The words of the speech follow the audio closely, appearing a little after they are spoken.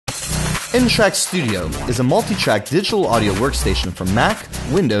N-Track Studio is a multi-track digital audio workstation for Mac,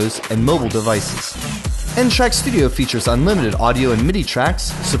 Windows, and mobile devices. N-Track Studio features unlimited audio and MIDI tracks,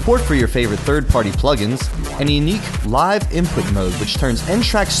 support for your favorite third-party plugins, and a unique live input mode which turns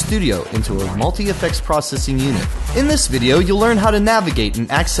N-Track Studio into a multi-effects processing unit. In this video, you'll learn how to navigate and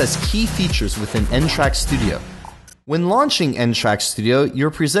access key features within N-Track Studio. When launching N-Track Studio,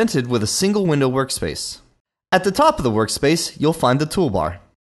 you're presented with a single window workspace. At the top of the workspace, you'll find the toolbar.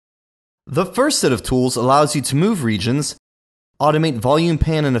 The first set of tools allows you to move regions, automate volume,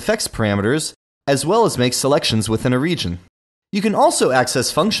 pan, and effects parameters, as well as make selections within a region. You can also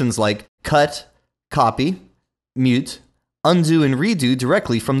access functions like cut, copy, mute, undo, and redo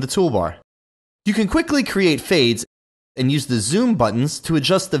directly from the toolbar. You can quickly create fades and use the zoom buttons to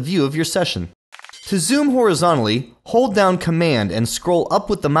adjust the view of your session. To zoom horizontally, hold down Command and scroll up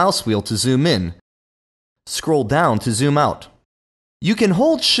with the mouse wheel to zoom in. Scroll down to zoom out. You can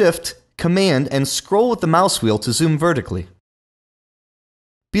hold Shift, Command, and scroll with the mouse wheel to zoom vertically.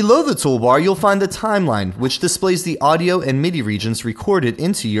 Below the toolbar, you'll find the timeline, which displays the audio and MIDI regions recorded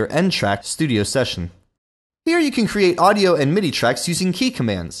into your N-Track Studio session. Here you can create audio and MIDI tracks using key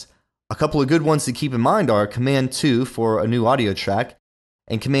commands. A couple of good ones to keep in mind are Command 2 for a new audio track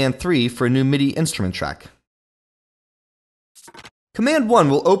and Command 3 for a new MIDI instrument track. Command 1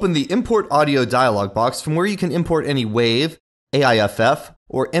 will open the Import Audio dialog box from where you can import any WAV, AIFF,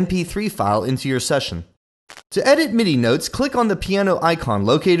 or MP3 file into your session. To edit MIDI notes, click on the piano icon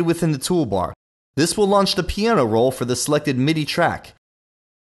located within the toolbar. This will launch the piano roll for the selected MIDI track.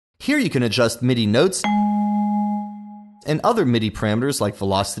 Here you can adjust MIDI notes and other MIDI parameters like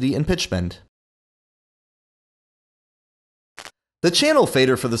velocity and pitch bend. The channel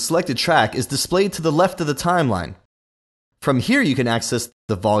fader for the selected track is displayed to the left of the timeline. From here you can access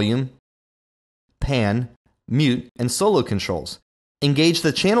the volume, pan, mute, and solo controls. Engage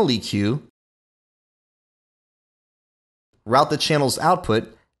the channel EQ, route the channel's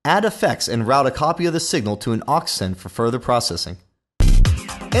output, add effects, and route a copy of the signal to an aux send for further processing.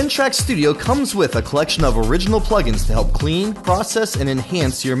 N-Track Studio comes with a collection of original plugins to help clean, process, and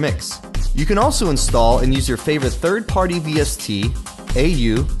enhance your mix. You can also install and use your favorite third-party VST,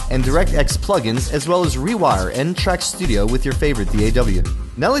 AU, and DirectX plugins, as well as rewire N-Track Studio with your favorite DAW.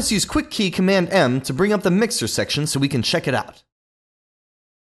 Now let's use Quick Key Command M to bring up the mixer section so we can check it out.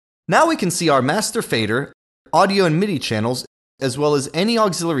 Now we can see our master fader, audio and MIDI channels, as well as any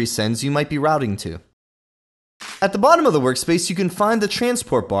auxiliary sends you might be routing to. At the bottom of the workspace, you can find the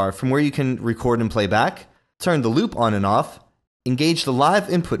transport bar from where you can record and play back, turn the loop on and off, engage the live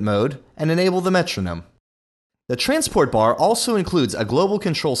input mode, and enable the metronome. The transport bar also includes a global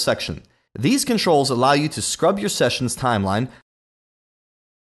control section. These controls allow you to scrub your session's timeline,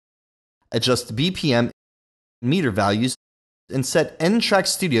 adjust BPM, meter values, and set N-Track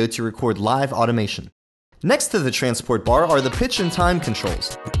Studio to record live automation. Next to the transport bar are the pitch and time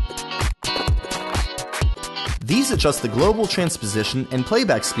controls. These adjust the global transposition and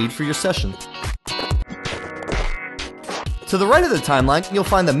playback speed for your session. To the right of the timeline, you'll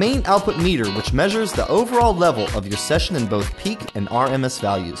find the main output meter, which measures the overall level of your session in both peak and RMS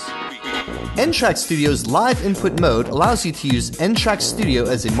values. N-Track Studio's live input mode allows you to use N-Track Studio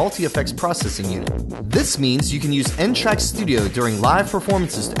as a multi-effects processing unit. This means you can use N-Track Studio during live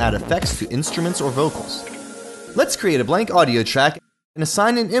performances to add effects to instruments or vocals. Let's create a blank audio track and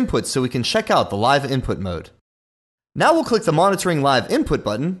assign an input so we can check out the live input mode. Now we'll click the Monitoring Live Input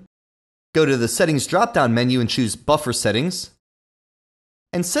button, go to the Settings drop-down menu and choose Buffer Settings,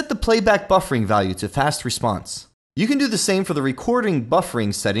 and set the Playback Buffering value to Fast Response. You can do the same for the Recording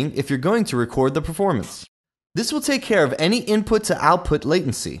Buffering setting if you're going to record the performance. This will take care of any input to output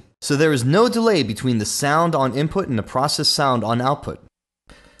latency, so there is no delay between the sound on input and the processed sound on output.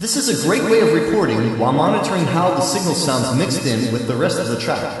 This is a great way of recording while monitoring how the signal sounds mixed in with the rest of the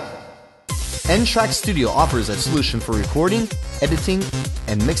track. N-Track Studio offers a solution for recording, editing,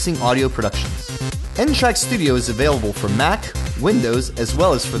 and mixing audio productions. N-Track Studio is available for Mac, Windows, as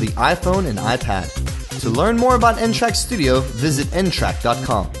well as for the iPhone and iPad. To learn more about N-Track Studio, visit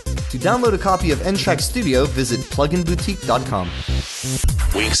ntrack.com. To download a copy of N-Track Studio, visit pluginboutique.com.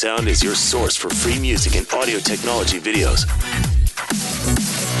 WinkSound is your source for free music and audio technology videos.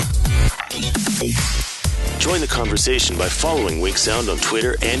 Join the conversation by following WinkSound on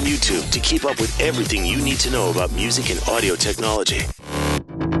Twitter and YouTube to keep up with everything you need to know about music and audio technology.